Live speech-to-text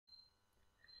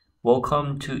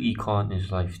Welcome to Econ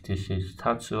is Life. This is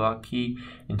Tatsuaki,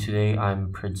 and today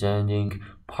I'm presenting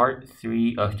part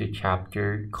 3 of the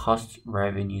chapter Costs,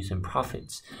 Revenues, and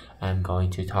Profits. I'm going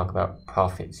to talk about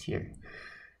profits here.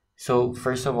 So,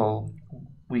 first of all,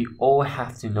 we all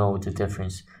have to know the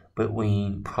difference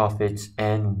between profits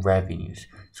and revenues.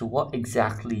 So, what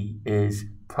exactly is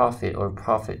profit or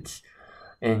profits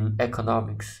in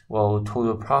economics? Well,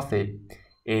 total profit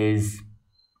is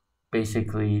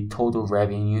basically total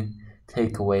revenue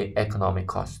take away economic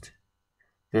cost.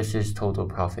 This is total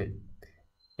profit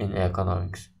in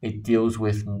economics. It deals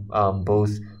with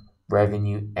both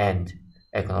revenue and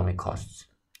economic costs.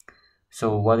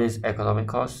 So what is economic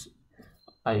costs?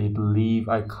 I believe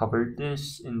I covered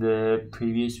this in the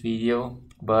previous video,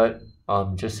 but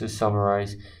just to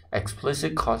summarize,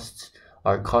 explicit costs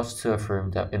are costs to a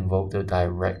firm that involve the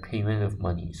direct payment of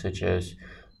money, such as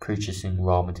purchasing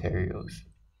raw materials.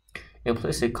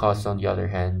 Implicit costs, on the other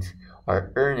hand,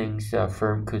 are earnings that a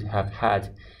firm could have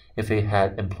had if it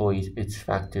had employed its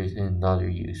factors in another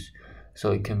use.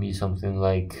 So it can be something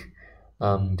like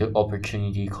the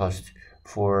opportunity cost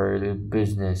for the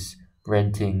business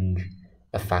renting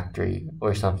a factory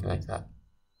or something like that.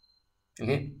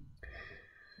 Okay?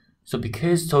 So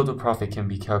because total profit can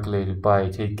be calculated by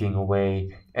taking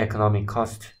away economic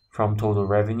cost from total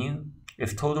revenue,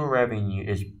 if total revenue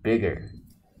is bigger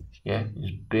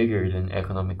than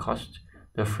economic cost,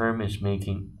 the firm is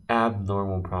making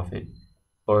abnormal profit,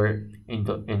 or in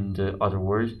the other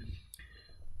words,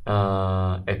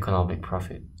 economic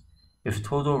profit. If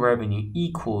total revenue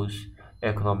equals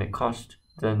economic cost,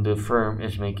 then the firm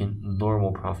is making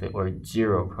normal profit or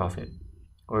zero profit,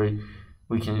 or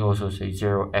we can also say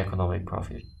zero economic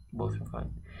profit. Both are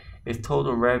fine. If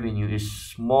total revenue is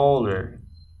smaller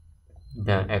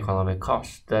than economic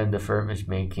cost, then the firm is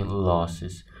making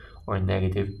losses or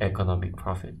negative economic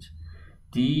profits.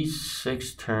 These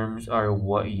 6 terms are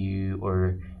what you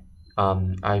or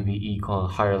IB Econ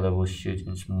higher level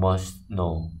students must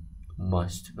know.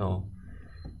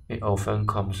 It often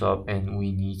comes up, and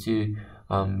we need to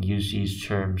use these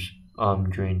terms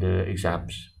during the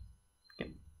exams.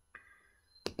 Okay.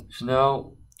 So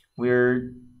now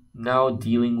we're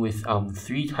dealing with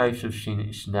 3 types of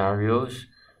scenarios.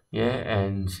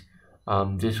 And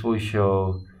this will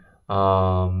show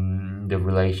the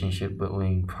relationship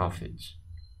between profits.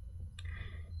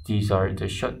 These are the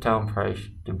shutdown price,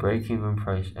 the break-even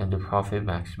price, and the profit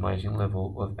maximizing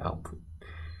level of output.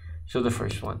 So the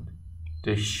first one,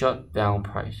 the shutdown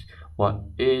price. What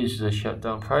is the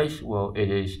shutdown price? Well, it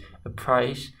is a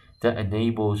price that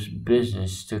enables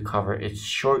business to cover its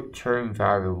short-term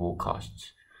variable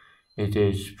costs. It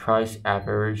is price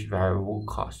average variable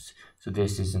costs. So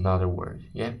this is another word,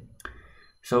 yeah?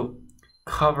 So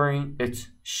covering its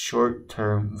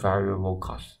short-term variable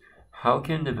costs. How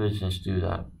can the business do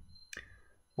that?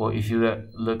 Well, if you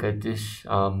look at this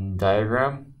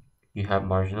diagram, you have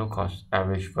marginal cost,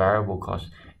 average variable cost,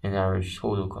 and average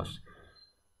total cost.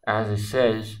 As it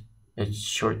says, it's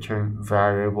short-term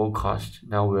variable cost.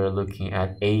 Now we're looking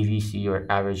at AVC, or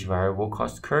average variable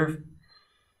cost curve,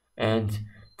 and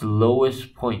the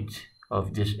lowest point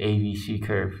of this AVC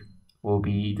curve will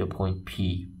be the point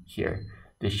P here,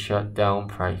 the shutdown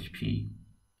price P.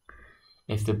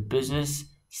 If the business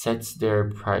sets their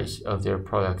price of their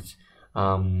product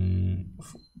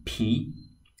P,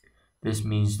 this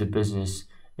means the business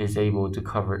is able to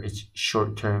cover its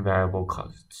short-term variable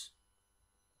costs.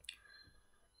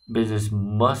 Business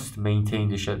must maintain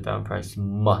the shutdown price,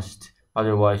 must,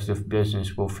 otherwise the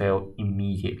business will fail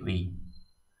immediately.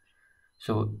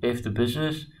 So if the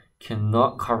business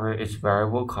cannot cover its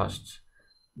variable costs,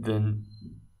 then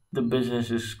the business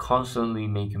is constantly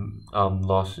making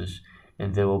losses,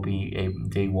 and they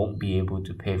won't be able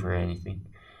to pay for anything.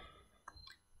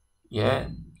 Yeah,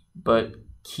 but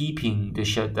keeping the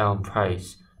shutdown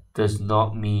price does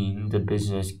not mean the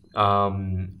business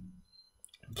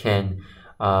can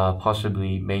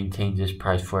possibly maintain this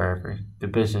price forever. The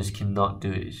business cannot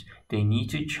do this. They need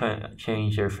to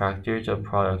change their factors of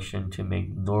production to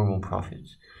make normal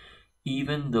profits.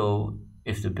 Even though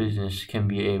if the business can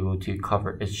be able to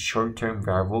cover its short-term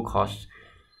variable costs,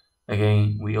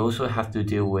 again, we also have to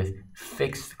deal with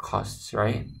fixed costs,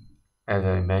 right? As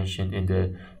I mentioned in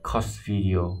the cost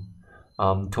video,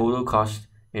 total cost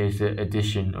is the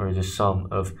addition or the sum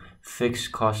of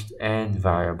fixed cost and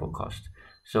variable cost.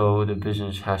 So the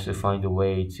business has to find a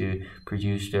way to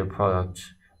produce their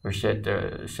products or set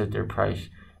their price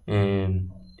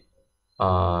in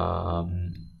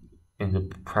the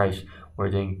price where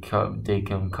they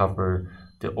can cover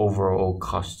the overall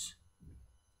costs.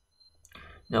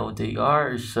 Now there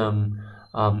are some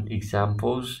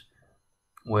examples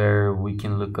where we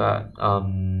can look at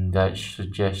that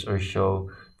suggests or show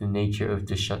the nature of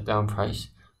the shutdown price.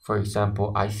 For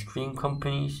example, ice cream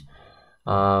companies,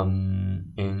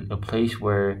 in a place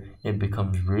where it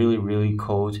becomes really, really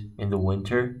cold in the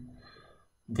winter,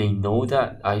 they know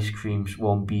that ice creams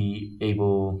won't be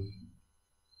able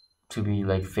to be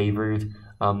like favored.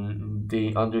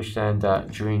 They understand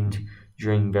that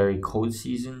during very cold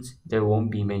seasons there won't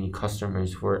be many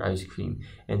customers for ice cream,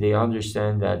 and they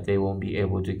understand that they won't be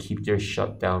able to keep their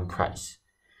shutdown price.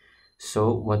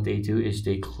 So what they do is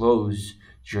they close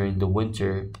during the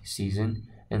winter season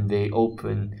and they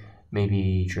open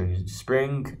maybe during the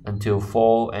spring until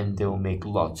fall, and they'll make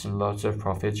lots and lots of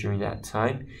profits during that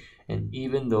time. And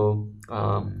even though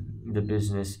the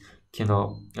business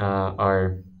cannot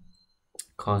are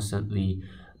constantly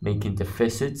making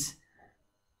deficits,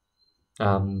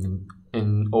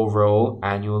 and overall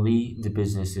annually the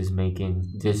business is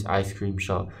making, this ice cream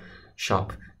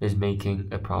shop is making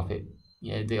a profit.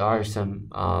 Yeah, there are some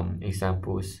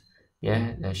examples,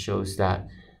 yeah, that shows that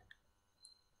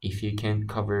if you can't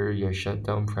cover your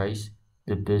shutdown price,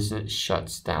 the business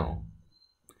shuts down.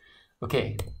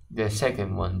 Okay, the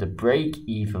second one, the break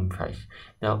even price.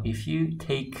 Now if you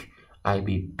take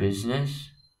IB business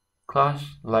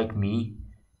class like me,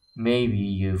 maybe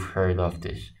you've heard of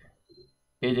this.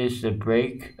 It is the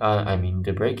break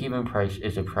even price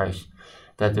is a price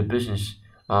that the business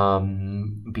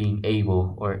being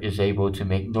able or is able to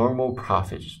make normal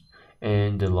profits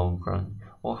in the long run.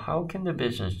 Well, how can the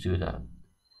business do that?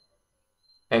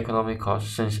 Economic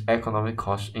costs, since economic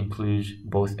costs includes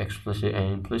both explicit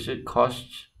and implicit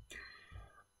costs,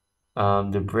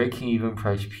 the breaking even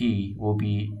price P will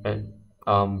be a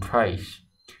price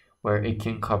where it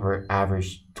can cover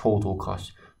average total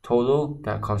cost. Total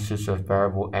that consists of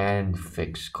variable and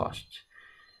fixed costs.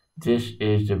 This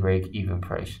is the break-even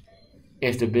price.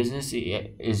 If the business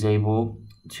is able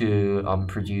to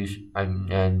produce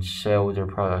and sell their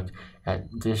product at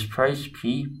this price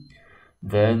P,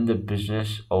 then the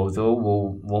business, although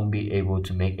won't be able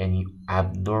to make any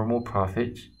abnormal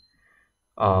profits,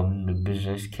 the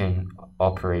business can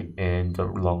operate in the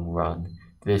long run.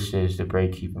 This is the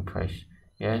break-even price.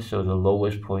 Yeah, so the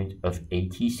lowest point of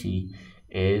ATC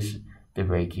is the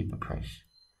break-even price.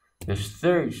 The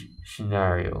third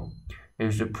scenario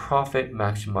is the profit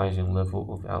maximizing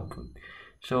level of output.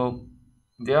 So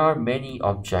there are many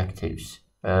objectives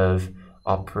of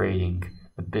operating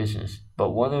a business,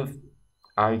 but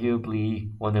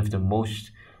arguably one of the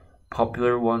most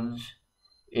popular ones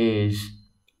is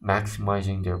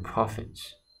maximizing their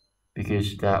profits,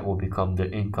 because that will become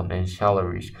the income and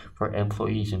salaries for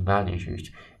employees and managers,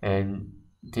 and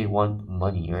they want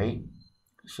money, right?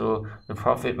 So the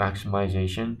profit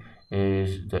maximization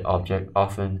is the object,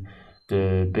 often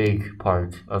the big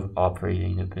part of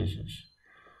operating a business.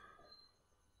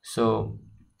 So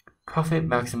profit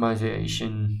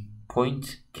maximization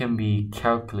point can be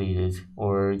calculated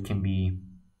or can be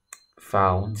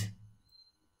found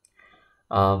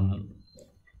um,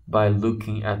 by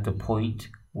looking at the point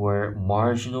where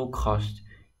marginal cost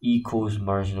equals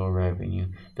marginal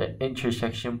revenue. The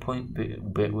intersection point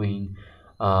between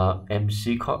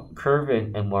MC curve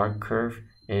and MR curve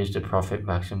is the profit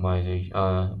maximizing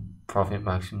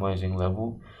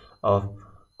level of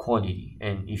quantity.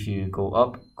 And if you go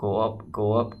up, go up,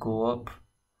 go up, go up,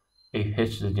 it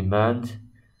hits the demand.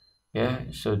 Yeah,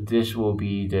 so this will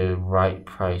be the right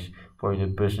price for the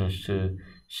business to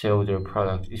sell their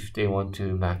product if they want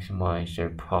to maximize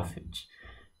their profits.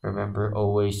 Remember,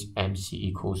 always MC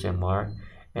equals MR,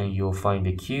 and you'll find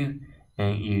the Q,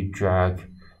 and you drag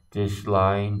this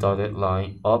line, dotted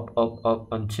line, up, up, up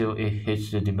until it hits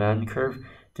the demand curve.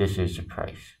 This is the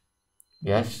price.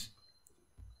 Yes?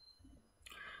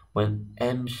 When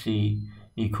MC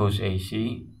equals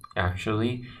AC,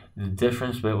 actually, the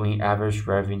difference between average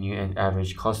revenue and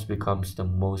average cost becomes the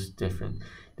most different.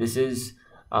 This is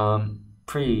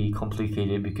pretty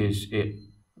complicated because it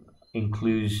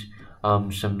includes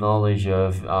some knowledge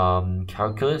of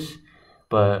calculus,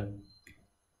 but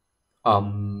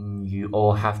you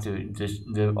all have to,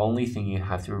 the only thing you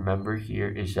have to remember here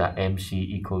is that MC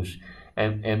equals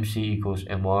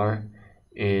MR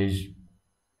is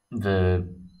the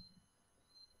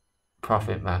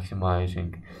profit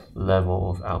maximizing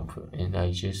level of output. And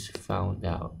I just found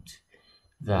out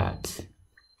that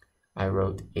I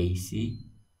wrote AC,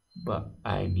 but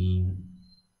I mean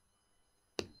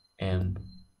MR.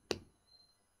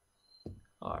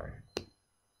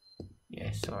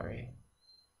 Yeah, sorry,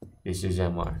 this is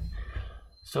MR.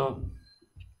 So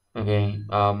okay,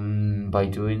 by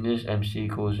doing this, MC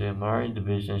equals MR, the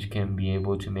business can be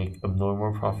able to make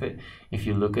abnormal profit. If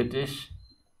you look at this,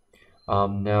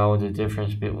 Now the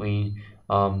difference between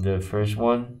the first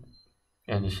one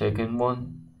and the second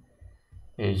one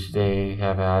is they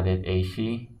have added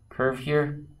AC curve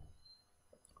here,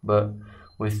 but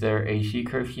with their AC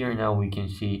curve here, now we can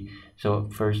see, so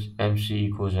first MC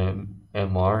equals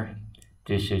MR,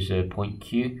 this is a point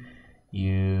Q,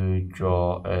 you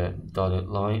draw a dotted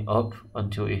line up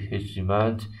until it hits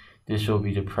demand, this will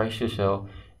be the price to sell,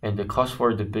 and the cost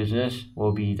for the business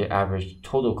will be the average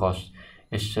total cost.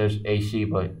 It says AC,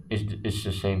 but it's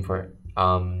the same for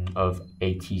of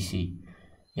ATC.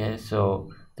 Yeah, so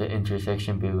the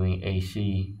intersection between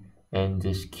AC and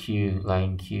this Q,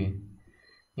 line Q,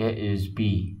 yeah, is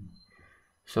B.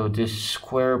 So this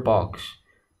square box,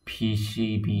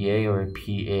 PCBA or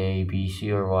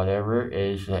PABC or whatever,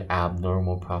 is the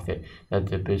abnormal profit that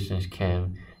the business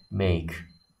can make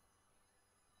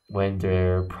when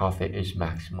their profit is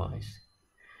maximized.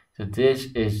 So this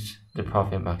is the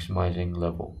profit maximizing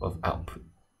level of output.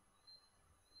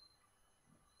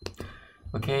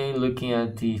 Okay, looking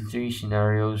at the three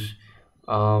scenarios,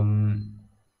 and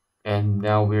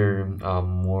now we're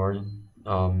more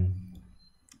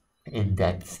in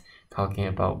depth talking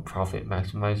about profit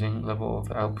maximizing level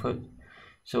of output.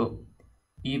 So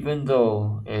even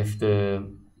though if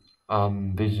the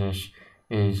business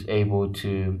is able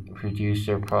to produce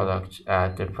their products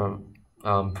at the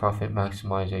profit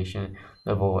maximization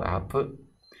level of output,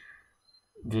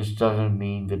 this doesn't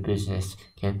mean the business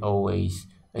can always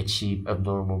achieve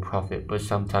abnormal profit, but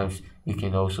sometimes it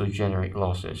can also generate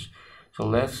losses. So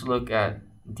let's look at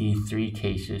the three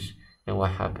cases and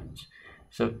what happens.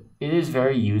 So it is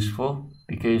very useful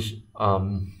because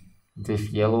this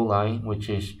yellow line, which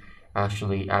is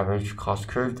actually average cost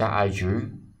curve that I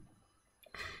drew,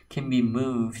 can be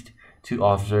moved to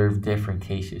observe different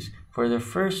cases. For the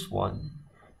first one,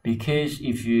 because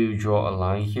if you draw a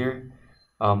line here,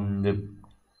 the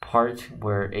part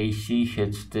where AC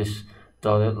hits this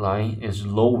dotted line is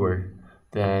lower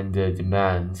than the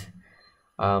demand,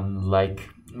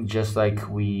 just like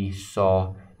we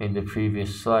saw in the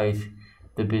previous slide,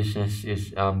 the business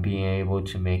is being able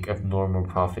to make abnormal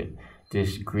profit.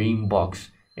 This green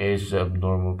box is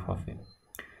abnormal profit.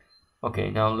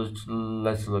 Okay, now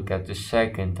let's look at the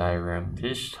second diagram.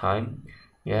 This time,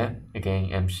 yeah,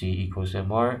 again MC equals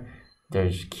MR.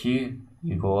 There's Q,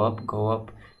 you go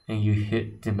up, and you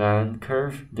hit the demand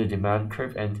curve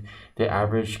and the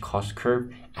average cost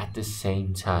curve at the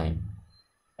same time.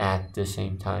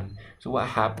 So what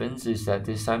happens is that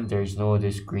this time there's no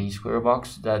this green square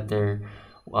box that there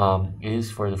is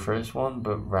for the first one,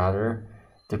 but rather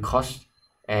the cost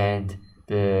and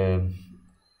the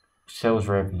sales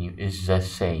revenue is the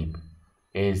same,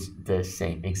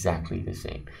 exactly the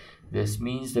same. This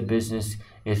means the business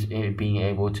is being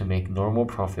able to make normal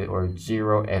profit or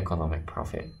zero economic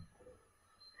profit.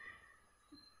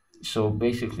 So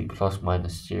basically plus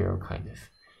minus zero kind of.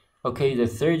 Okay, the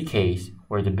third case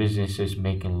where the business is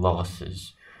making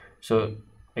losses. So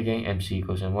again, MC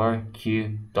equals MR,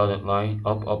 Q, dotted line,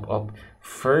 up.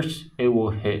 First, it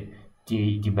will hit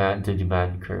the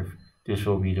demand curve. This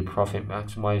will be the profit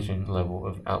maximizing level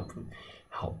of output.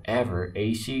 However,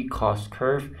 AC cost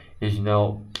curve is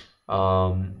now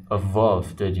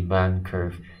above the demand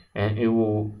curve, and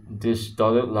this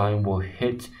dotted line will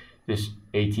hit this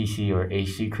ATC or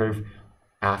AC curve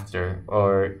after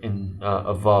or in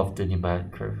above the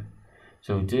demand curve.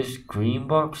 So this green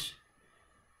box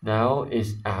now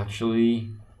is actually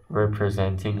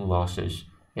representing losses.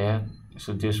 Yeah,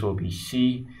 so this will be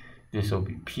C, this will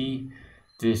be P,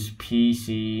 this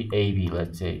PCAB,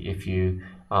 let's say if you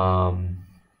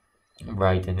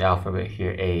write an alphabet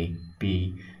here, A,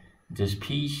 B, this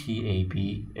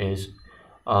PCAB is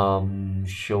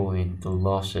showing the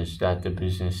losses that the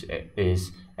business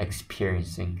is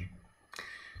experiencing.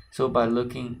 So by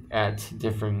looking at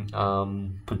different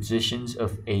positions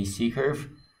of AC curve,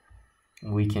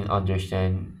 we can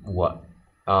understand what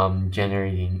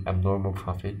generating abnormal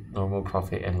profit, normal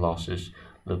profit, and losses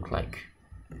look like.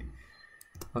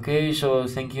 Okay, so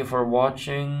thank you for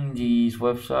watching these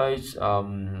websites.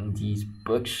 These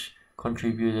books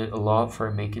contributed a lot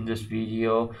for making this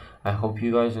video. I hope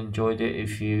you guys enjoyed it.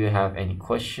 If you have any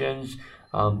questions,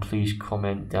 please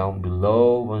comment down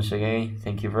below. Once again,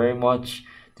 thank you very much.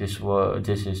 This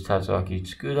is Tatsuaki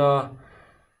Tsukuda.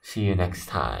 See you next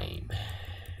time.